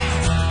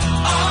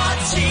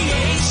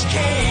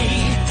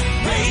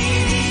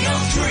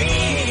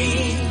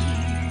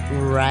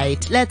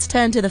Right, let's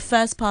turn to the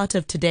first part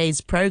of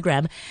today's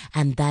program,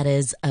 and that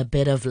is a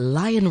bit of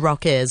Lion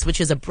Rockers,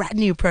 which is a brand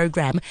new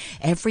program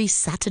every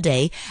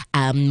Saturday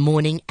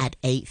morning at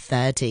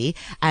 8:30.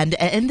 And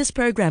in this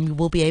program, you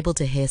will be able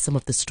to hear some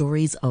of the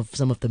stories of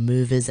some of the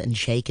movers and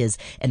shakers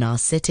in our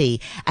city.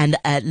 And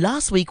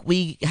last week,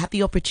 we had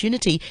the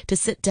opportunity to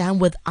sit down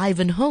with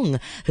Ivan Hung,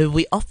 who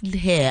we often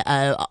hear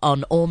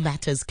on All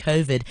Matters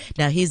COVID.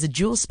 Now, he's a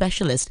dual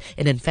specialist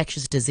in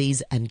infectious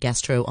disease and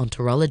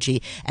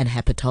gastroenterology and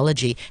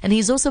hepatology. And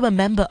he's also a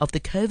member of the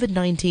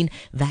COVID-19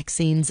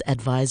 Vaccines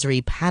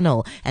Advisory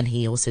Panel, and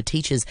he also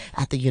teaches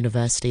at the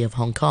University of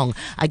Hong Kong.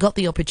 I got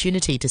the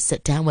opportunity to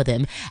sit down with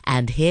him,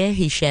 and here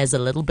he shares a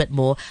little bit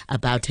more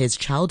about his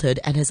childhood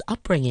and his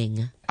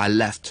upbringing. I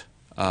left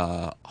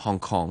Hong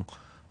Kong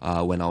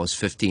when I was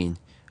 15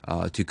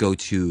 to go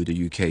to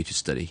the UK to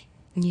study.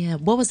 Yeah,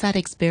 what was that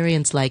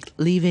experience like,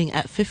 leaving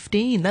at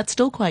 15? That's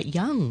still quite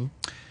young.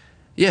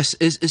 Yes,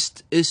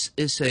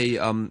 it's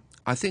a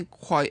I think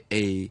quite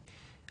a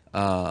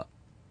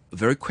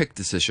very quick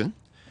decision.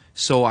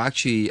 So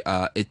actually,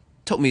 it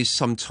took me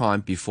some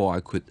time before I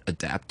could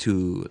adapt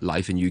to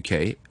life in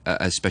UK,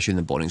 especially in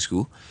the boarding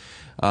school.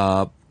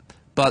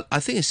 But I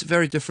think it's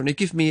very different. It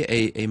gives me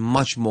a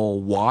much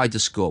more wider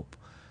scope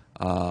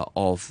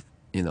of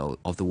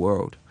the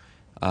world,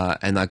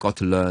 and I got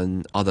to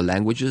learn other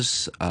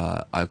languages.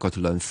 I got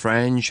to learn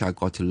French. I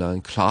got to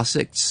learn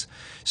classics.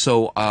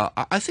 So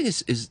I think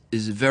it's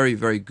a very,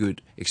 very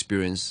good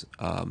experience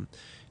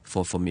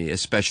for me,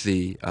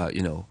 especially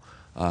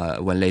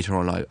when later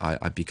on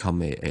I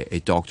become a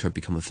doctor,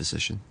 become a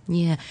physician.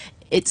 Yeah,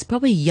 it's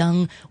probably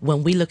young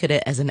when we look at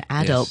it as an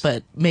adult, Yes.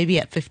 but maybe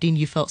at 15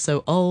 you felt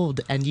so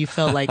old and you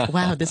felt like,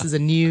 wow, this is a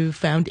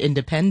newfound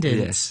independence.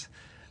 Yes.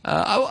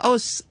 I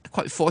was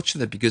quite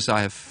fortunate because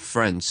I have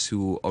friends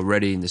who are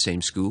already in the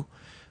same school,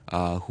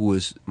 who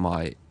was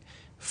my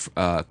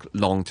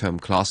long-term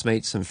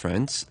classmates and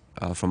friends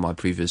from my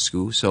previous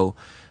school. So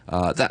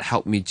that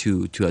helped me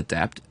to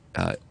adapt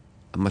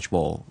much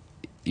more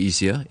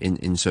easier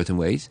in certain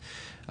ways.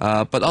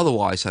 But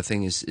otherwise, I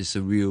think it's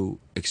a real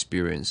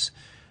experience.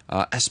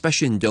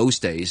 Especially in those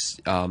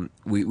days,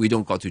 we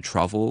don't got to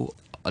travel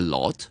a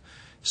lot.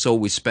 So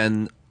we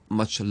spend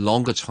much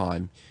longer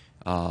time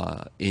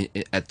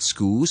at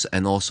schools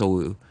and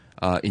also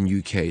in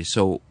UK,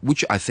 so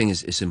which I think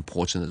is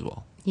important as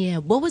well. Yeah,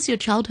 what was your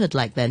childhood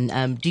like then?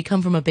 Do you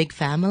come from a big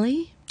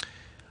family?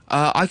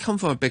 I come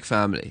from a big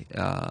family,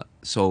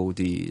 so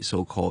the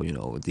so-called,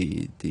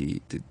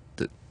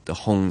 the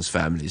Hong's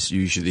family is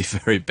usually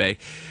very big.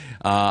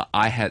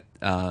 I had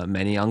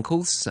many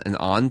uncles and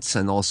aunts,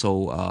 and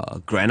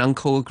also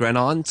granduncle,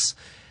 grandaunts,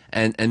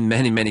 and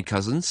many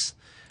cousins.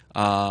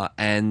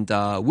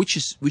 Which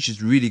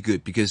is really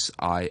good because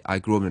I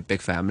grew up in a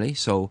big family,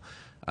 so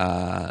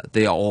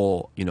they are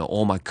all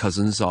all my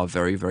cousins are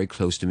very, very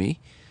close to me,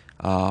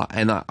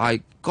 and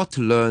I got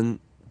to learn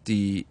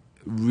the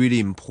really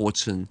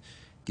important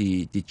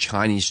the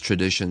Chinese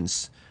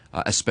traditions,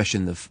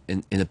 especially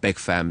in a big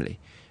family,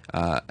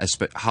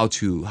 how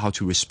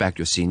to respect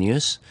your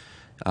seniors.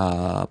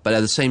 But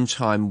at the same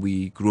time,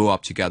 we grew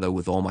up together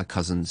with all my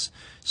cousins,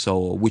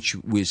 so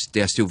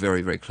they're still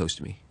very, very close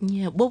to me.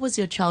 Yeah, what was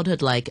your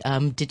childhood like?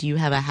 Did you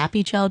have a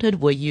happy childhood?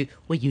 Were you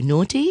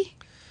naughty?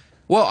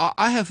 Well,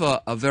 I have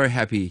a very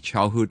happy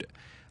childhood.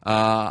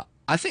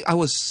 I think I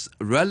was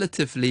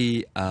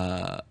relatively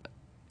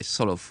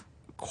sort of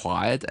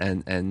quiet,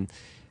 and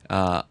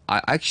I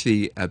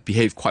actually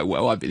behaved quite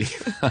well, I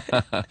believe.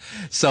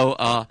 So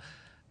I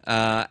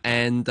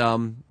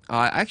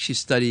actually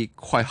studied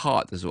quite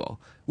hard as well,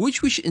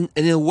 which in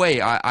a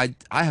way I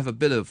have a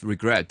bit of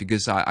regret,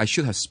 because I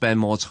should have spent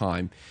more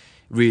time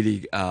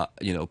really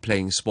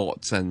playing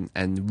sports and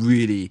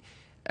really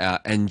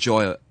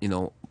enjoy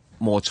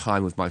more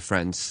time with my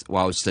friends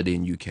while I was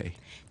studying in UK.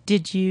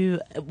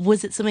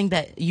 Was it something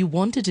that you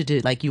wanted to do,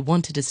 like you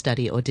wanted to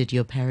study, or did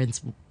your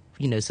parents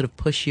sort of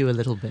push you a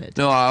little bit?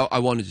 No, I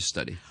wanted to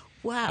study.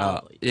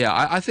 Wow. Yeah,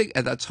 I think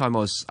at that time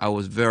I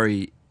was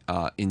very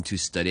into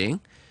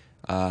studying,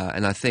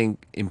 and I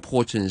think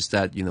important is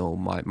that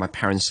my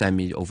parents sent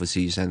me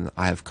overseas, and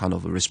I have kind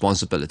of a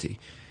responsibility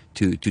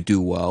to do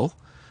well.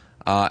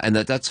 And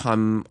at that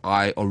time,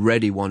 I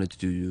already wanted to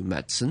do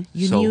medicine.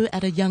 You knew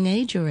at a young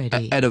age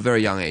already? At a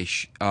very young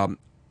age.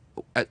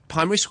 At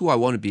primary school, I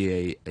want to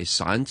be a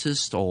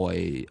scientist or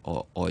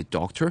a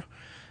doctor.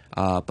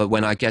 But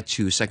when I get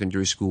to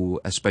secondary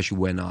school, especially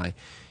when I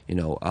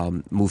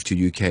moved to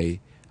UK,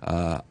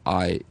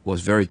 I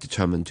was very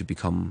determined to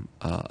become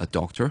a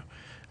doctor.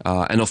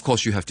 And of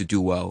course, you have to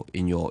do well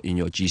in your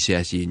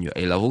GCSE, in your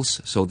A levels.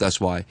 So that's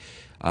why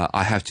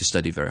I have to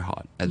study very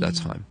hard at that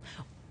time.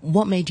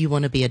 What made you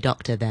want to be a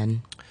doctor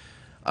then?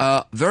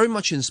 Very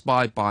much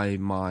inspired by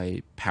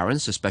my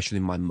parents, especially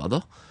my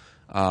mother.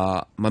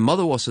 My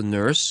mother was a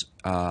nurse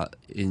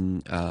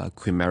in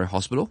Queen Mary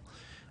Hospital,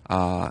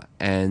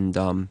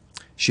 and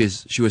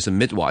she was a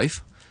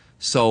midwife.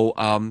 So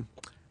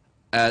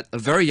at a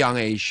very young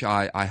age,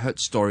 I heard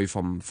story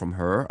from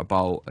her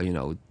about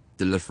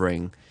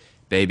delivering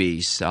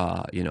babies,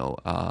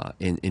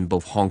 in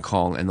both Hong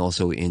Kong and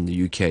also in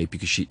the UK,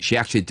 because she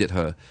actually did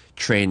her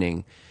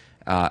training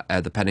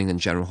at the Paddington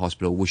General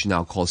Hospital, which is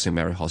now called St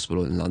Mary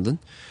Hospital in London.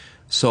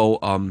 So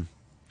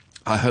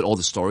I heard all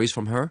the stories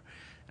from her,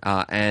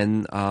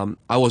 and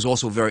I was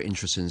also very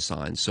interested in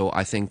science. So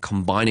I think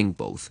combining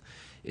both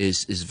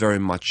is very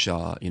much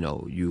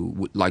you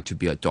would like to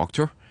be a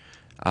doctor,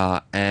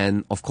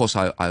 and of course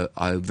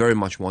I very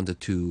much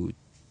wanted to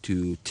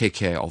take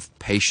care of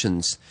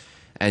patients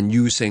and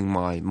using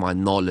my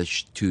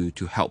knowledge to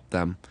help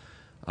them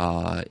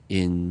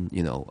in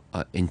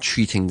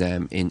treating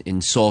them,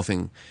 in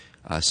solving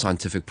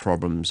scientific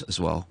problems as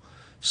well.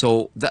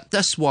 So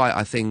that's why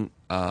I think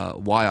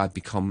why I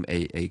become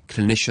a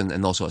clinician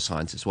and also a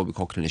scientist, what we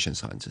call clinician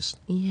scientist.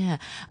 Yeah.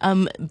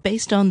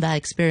 Based on that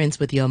experience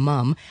with your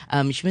mum,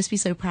 she must be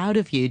so proud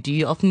of you. Do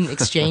you often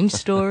exchange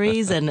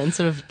stories and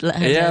sort of let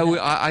her know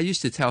that? I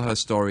used to tell her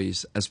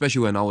stories,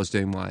 especially when I was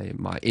doing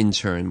my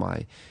intern,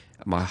 my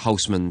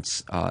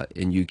housemaids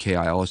in UK.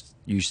 I always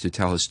used to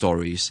tell her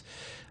stories,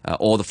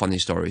 all the funny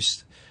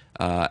stories,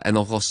 and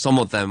of course some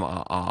of them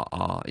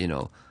are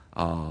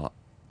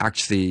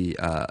actually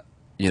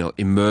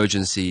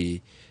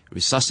emergency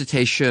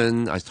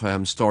resuscitation. I tell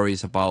them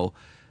stories about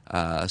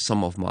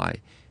some of my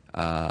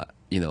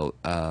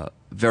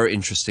very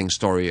interesting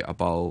story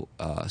about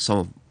some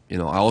of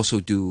I also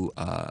do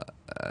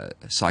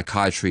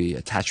psychiatry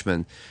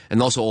attachment,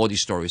 and also all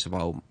these stories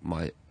about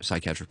my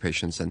psychiatric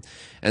patients, and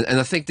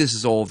I think this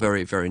is all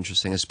very, very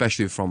interesting,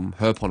 especially from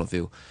her point of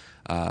view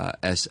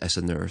as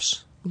a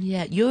nurse.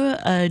 Yeah, you're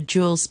a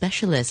dual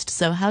specialist.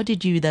 So how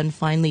did you then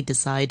finally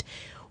decide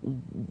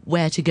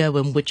where to go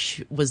and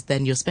which was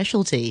then your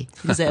specialty?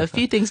 Because there are a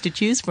few things to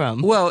choose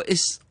from. Well,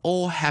 it's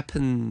all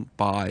happened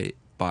by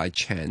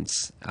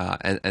chance,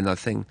 and I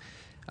think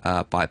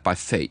by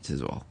fate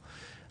as well.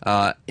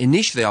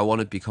 Initially, I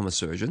wanted to become a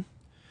surgeon,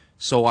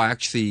 so I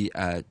actually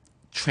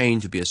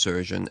trained to be a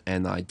surgeon,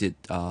 and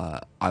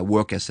I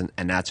work as an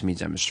anatomy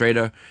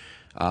demonstrator,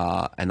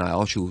 and I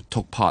also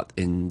took part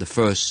in the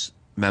first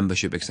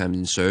membership exam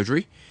in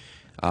surgery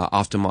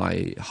after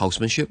my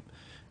housemanship,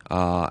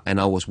 and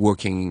I was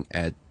working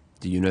at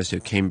the University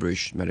of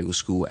Cambridge Medical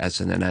School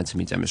as an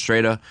anatomy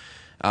demonstrator,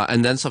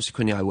 and then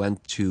subsequently I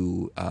went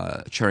to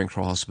Charing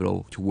Cross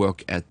Hospital to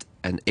work at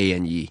an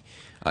A&E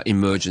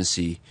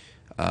emergency,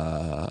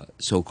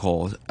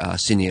 so-called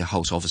senior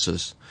house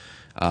officers,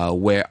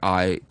 where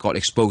I got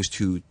exposed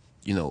to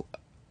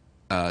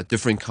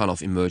different kind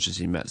of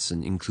emergency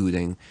medicine,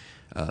 including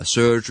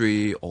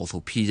surgery,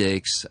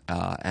 orthopedics,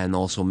 and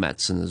also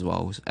medicine as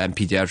well, and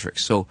pediatrics.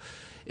 So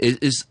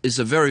it's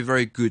a very,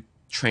 very good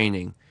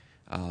training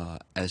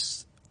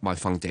as my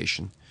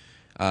foundation.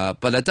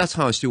 But at that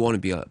time, I still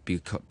want to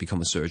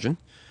become a surgeon.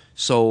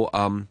 So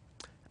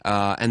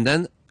and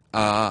then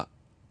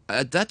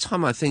at that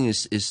time, I think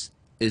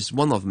is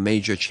one of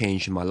major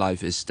change in my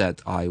life is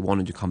that I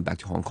wanted to come back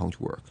to Hong Kong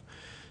to work.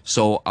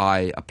 So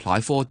I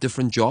applied for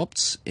different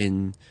jobs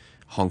in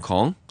Hong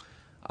Kong,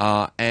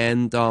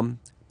 and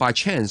by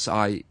chance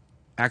I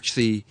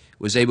actually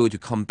was able to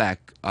come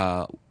back,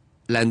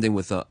 landing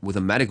with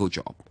a medical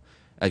job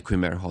at Queen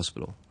Mary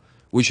Hospital,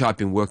 which I've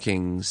been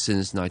working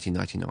since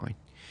 1999.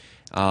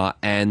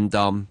 And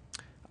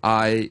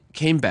I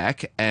came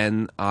back,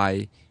 and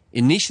I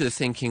initially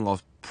thinking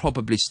of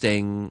probably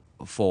staying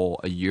for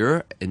a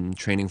year in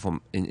training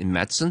in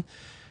medicine,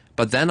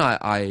 but then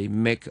I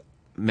make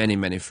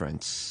many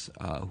friends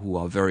who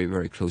are very,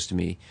 very close to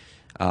me,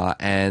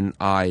 and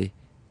I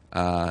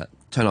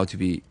turn out to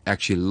be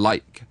actually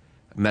like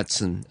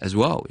medicine as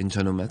well,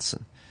 internal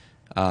medicine.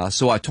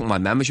 So I took my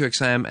membership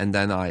exam, and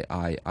then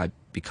I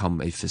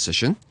become a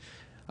physician.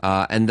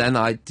 And then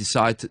I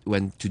decided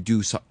when to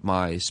do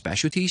my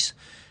specialties.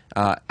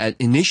 And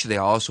initially,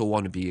 I also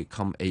want to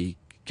become a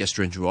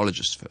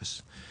gastroenterologist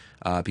first,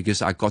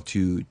 because I got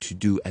to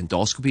do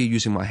endoscopy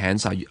using my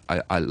hands. I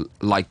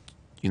like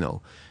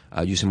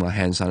using my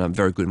hands, and I'm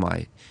very good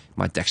at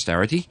my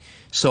dexterity.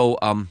 So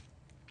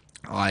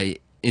I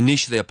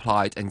initially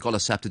applied and got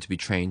accepted to be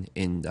trained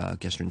in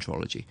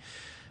gastroenterology.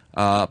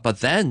 But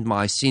then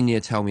my senior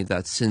tell me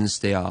that since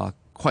there are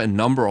quite a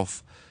number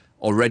of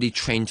already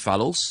trained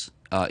fellows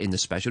in the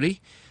specialty,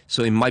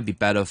 so it might be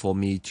better for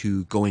me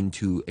to go in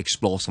to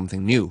explore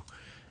something new.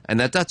 And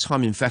at that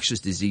time, infectious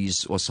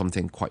disease was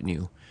something quite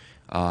new.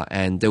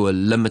 And there were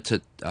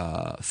limited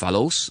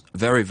fellows,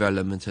 very, very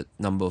limited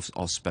number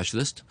of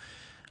specialists.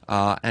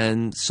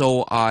 And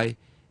so and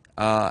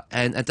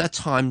at that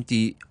time,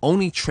 the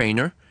only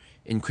trainer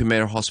in Queen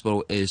Mary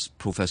Hospital is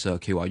Professor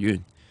K.Y.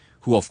 Yun,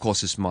 who of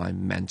course is my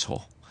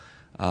mentor.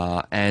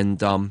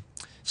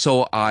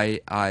 So I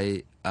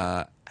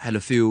had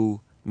a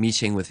few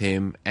meeting with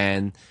him,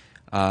 and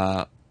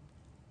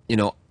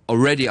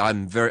already I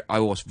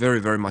was very,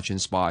 very much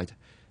inspired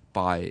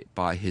by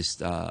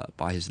his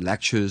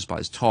lectures, by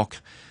his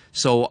talk.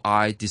 So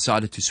I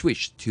decided to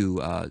switch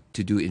to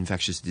do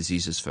infectious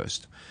diseases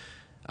first.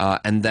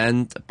 And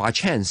then by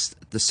chance,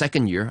 the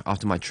second year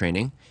after my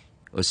training,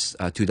 was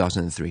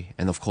 2003,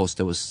 and of course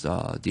there was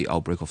the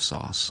outbreak of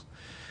SARS.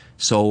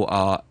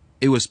 So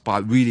it was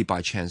really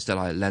by chance that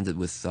I landed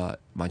with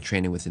my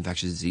training with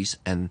infectious disease,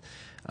 and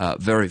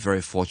very,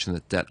 very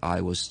fortunate that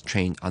I was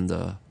trained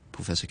under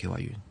Professor Q.I.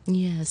 Yuen.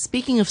 Yeah,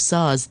 speaking of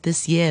SARS,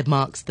 this year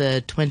marks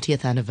the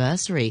 20th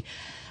anniversary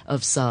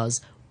of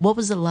SARS. What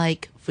was it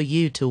like for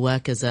you to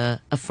work as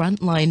a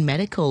frontline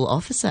medical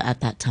officer at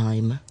that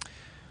time?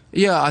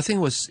 Yeah, I think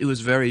it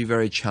was very,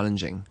 very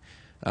challenging.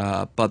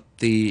 But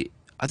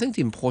I think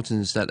the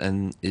importance is that,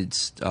 and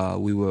it's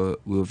we were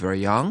very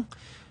young,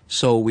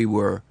 so we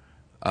were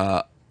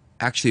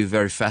actually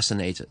very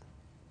fascinated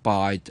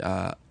by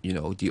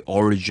the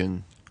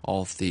origin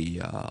of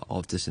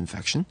this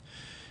infection,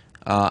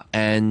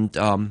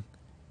 and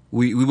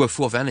we were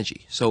full of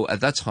energy. So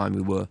at that time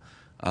we were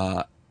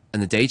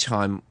in the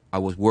daytime. I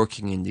was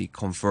working in the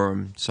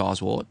confirmed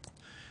SARS ward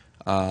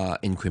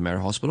in Queen Mary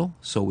Hospital.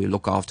 So we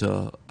look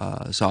after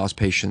SARS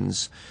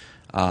patients,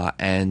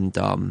 and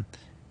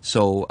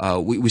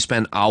we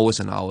spend hours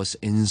and hours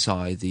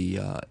inside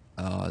the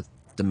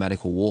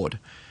medical ward.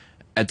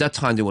 At that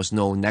time, there was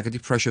no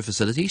negative pressure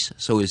facilities,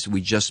 so we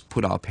just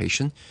put our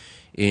patient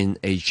in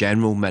a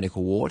general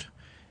medical ward,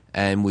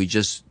 and we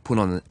just put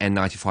on an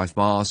N95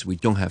 mask. We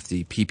don't have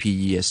the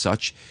PPE as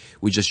such.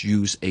 We just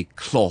use a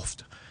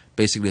cloth,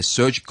 basically a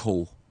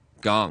surgical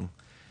gown,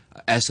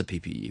 as a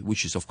PPE,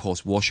 which is of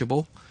course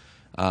washable,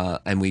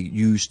 and we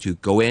used to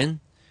go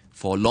in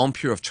for a long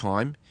period of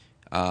time,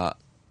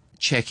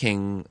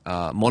 checking,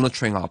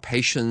 monitoring our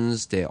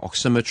patients, their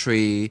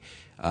oximetry,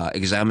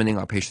 examining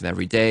our patient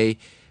every day.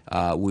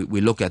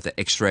 We look at the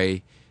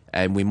X-ray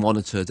and we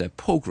monitor their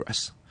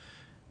progress.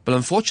 But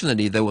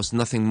unfortunately, there was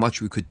nothing much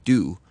we could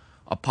do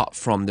apart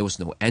from there was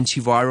no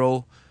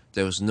antiviral,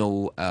 there was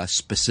no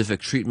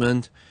specific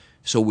treatment.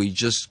 So we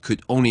just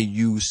could only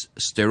use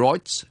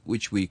steroids,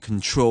 which we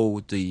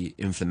control the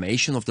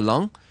inflammation of the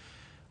lung.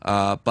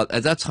 But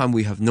at that time,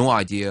 we have no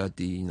idea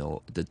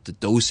the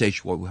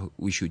dosage what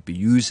we should be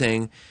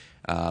using.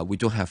 We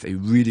don't have a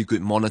really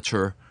good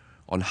monitor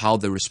on how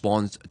they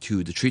respond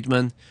to the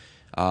treatment.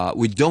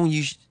 We don't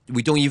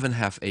even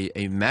have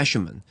a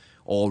measurement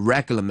or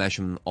regular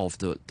measurement of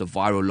the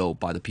viral load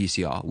by the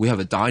PCR. We have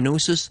a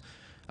diagnosis,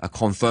 a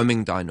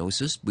confirming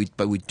diagnosis,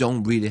 but we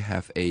don't really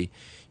have a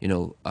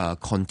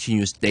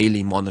continuous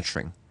daily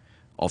monitoring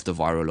of the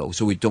viral load.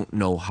 So we don't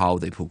know how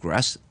they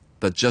progress,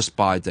 but just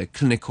by the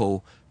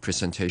clinical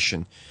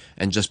presentation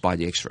and just by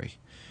the X-ray.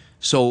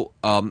 So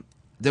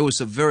there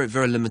was a very,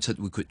 very limited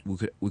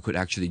we could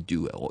actually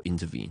do or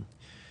intervene.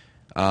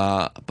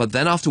 But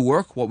then after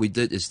work, what we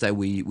did is that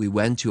we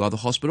went to other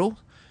hospitals,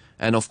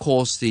 and of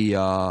course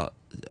the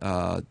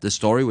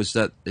story was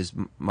that is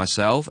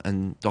myself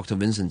and Dr.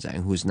 Vincent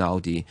Zhang, who is now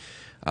the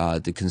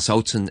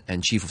consultant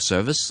and chief of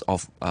service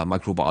of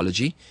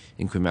microbiology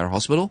in Queen Mary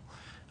Hospital,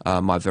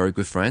 my very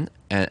good friend,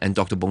 and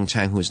Dr. Bong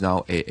Chang, who is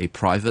now a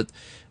private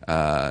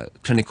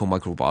clinical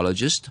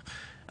microbiologist.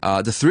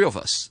 The three of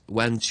us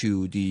went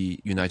to the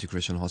United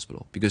Christian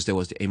Hospital because there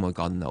was the Amoy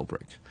Garden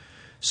outbreak.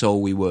 So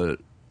we were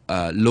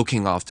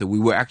we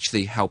were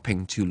actually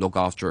helping to look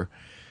after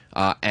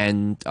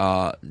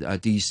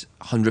these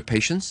 100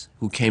 patients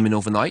who came in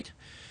overnight.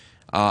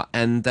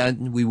 And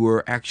then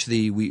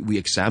we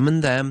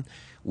examined them,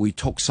 we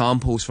took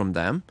samples from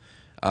them,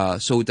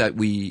 so that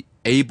we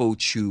able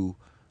to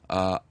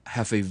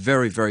have a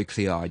very, very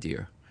clear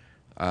idea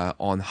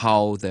on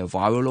how their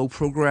viral load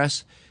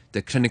progress,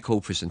 the clinical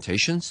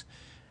presentations,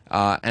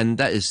 and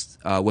that is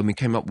when we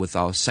came up with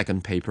our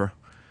second paper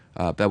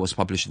that was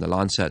published in the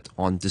Lancet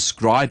on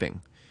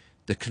describing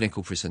the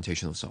clinical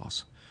presentation of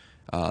SARS.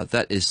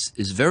 That is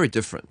very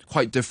different,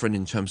 quite different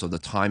in terms of the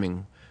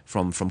timing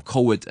from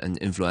COVID and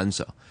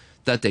influenza,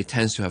 that they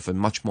tend to have a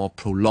much more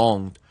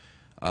prolonged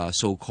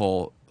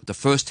so-called, the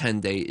first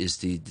 10 days is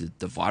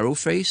the viral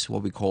phase,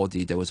 what we call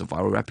there was a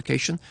viral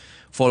replication,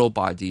 followed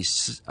by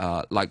these,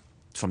 like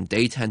from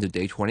day 10 to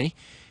day 20,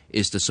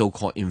 is the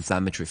so-called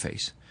inflammatory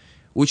phase,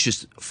 which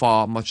is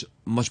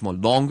much more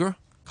longer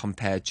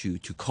compared to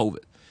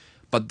COVID.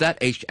 But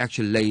that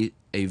actually laid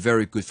a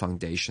very good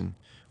foundation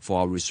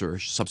for our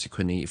research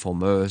subsequently for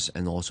MERS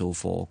and also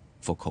for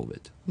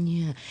COVID.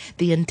 Yeah,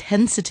 the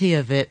intensity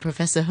of it,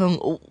 Professor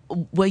Hung,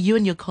 were you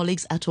and your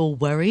colleagues at all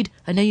worried?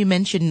 I know you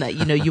mentioned that,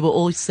 you were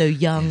all so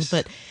young, Yes.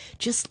 but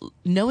just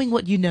knowing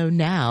what you know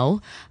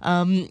now,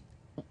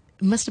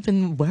 must have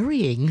been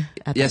worrying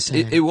at Yes,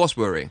 that time. it was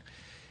worrying.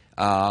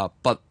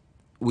 But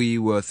we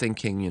were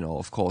thinking,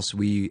 of course,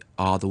 we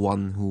are the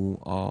one who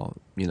are,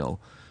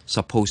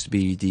 supposed to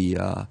be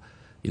the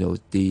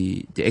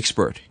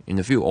expert in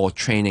the field or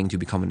training to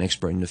become an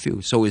expert in the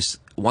field. So it's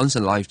once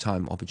in a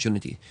lifetime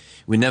opportunity.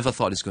 We never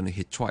thought it's going to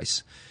hit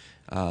twice.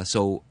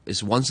 So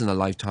it's once in a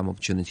lifetime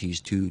opportunities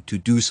to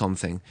do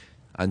something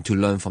and to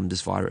learn from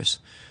this virus.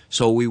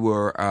 So we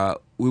were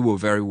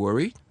very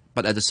worried,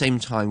 but at the same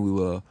time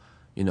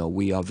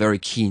we are very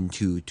keen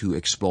to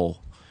explore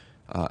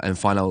and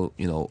find out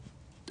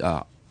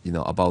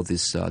about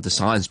this the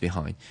science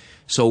behind.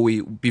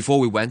 So before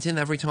we went in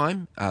every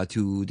time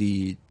to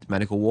the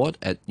medical ward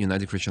at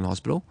United Christian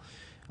Hospital,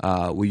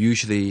 we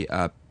usually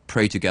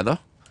pray together,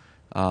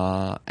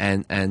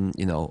 and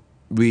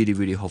really,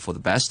 really hope for the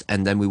best.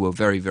 And then we were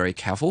very, very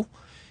careful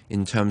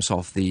in terms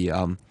of the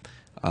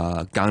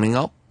gowning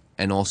up,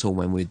 and also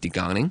when we're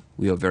degowning,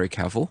 we are very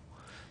careful.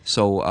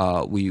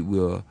 So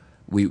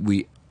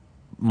we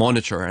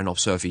monitor and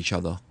observe each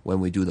other when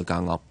we do the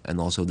gown up and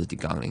also the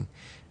degowning,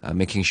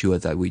 making sure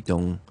that we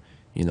don't,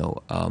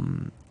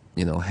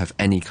 have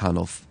any kind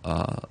of,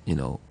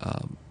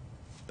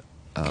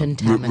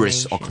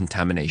 risk or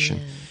contamination,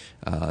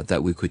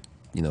 that we could,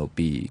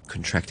 be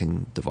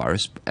contracting the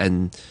virus.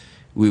 And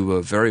we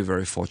were very,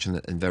 very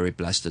fortunate and very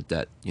blessed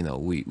that,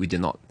 we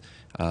did not,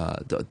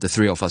 the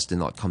three of us did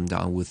not come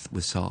down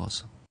with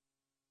SARS.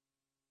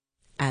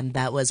 And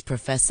that was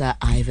Professor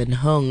Ivan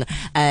Hung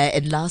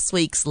in last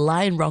week's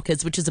Lion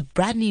Rockers, which is a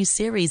brand new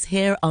series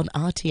here on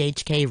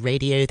RTHK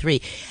Radio 3.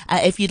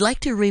 If you'd like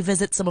to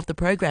revisit some of the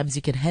programs,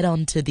 you can head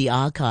on to the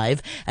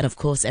archive. And of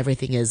course,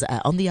 everything is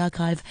on the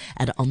archive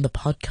and on the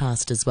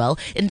podcast as well.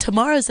 In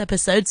tomorrow's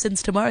episode,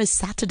 since tomorrow's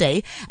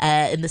Saturday,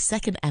 in the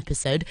second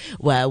episode,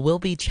 where we'll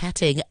be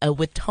chatting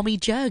with Tommy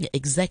Jung,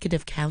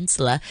 Executive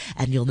Councillor,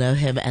 and you'll know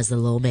him as the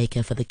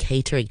lawmaker for the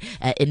catering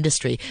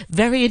industry.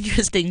 Very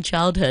interesting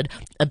childhood,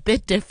 a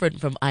bit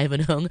different from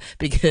Ivan Hung,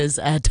 because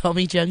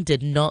Tommy Jung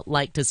did not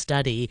like to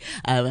study,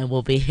 and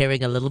we'll be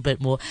hearing a little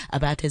bit more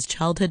about his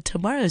childhood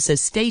tomorrow. So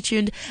stay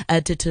tuned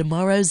to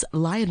tomorrow's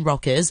Lion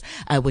Rockers,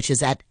 which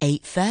is at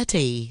 8:30.